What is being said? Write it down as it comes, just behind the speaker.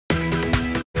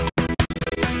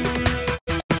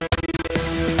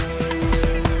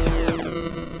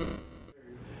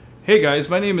Hey guys,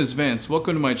 my name is Vance.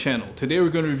 Welcome to my channel. Today we're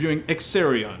going to be reviewing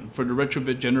Exerion for the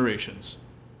Retrobit generations.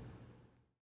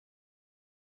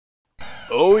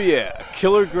 Oh yeah,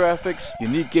 killer graphics,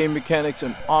 unique game mechanics,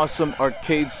 and awesome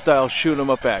arcade-style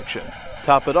shoot-'em-up action.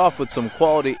 Top it off with some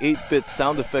quality 8-bit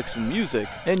sound effects and music,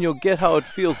 and you'll get how it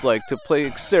feels like to play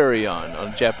Exerion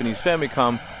on Japanese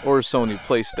Famicom or Sony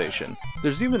PlayStation.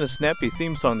 There's even a snappy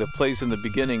theme song that plays in the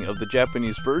beginning of the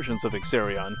Japanese versions of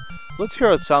Exerion. Let's hear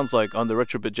how it sounds like on the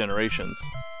Retrobit generations.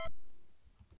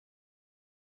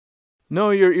 No,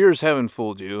 your ears haven't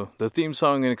fooled you. The theme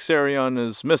song in Exerion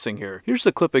is missing here. Here's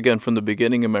the clip again from the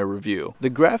beginning of my review. The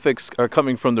graphics are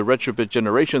coming from the Retrobit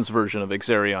Generations version of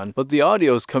Exerion, but the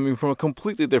audio is coming from a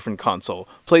completely different console,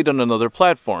 played on another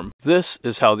platform. This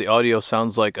is how the audio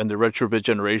sounds like on the Retrobit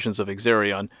Generations of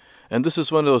Exerion, and this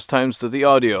is one of those times that the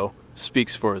audio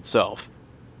speaks for itself.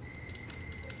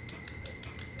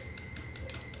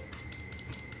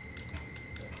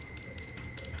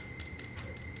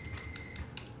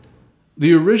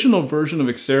 The original version of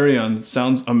Exerion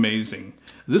sounds amazing.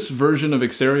 This version of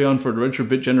Exerion for the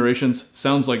Retrobit generations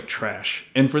sounds like trash.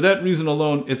 And for that reason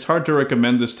alone, it's hard to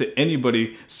recommend this to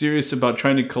anybody serious about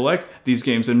trying to collect these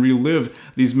games and relive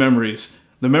these memories.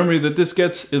 The memory that this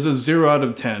gets is a 0 out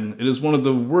of 10. It is one of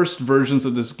the worst versions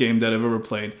of this game that I've ever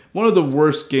played. One of the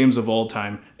worst games of all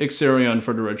time, Exerion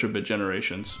for the Retrobit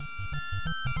generations.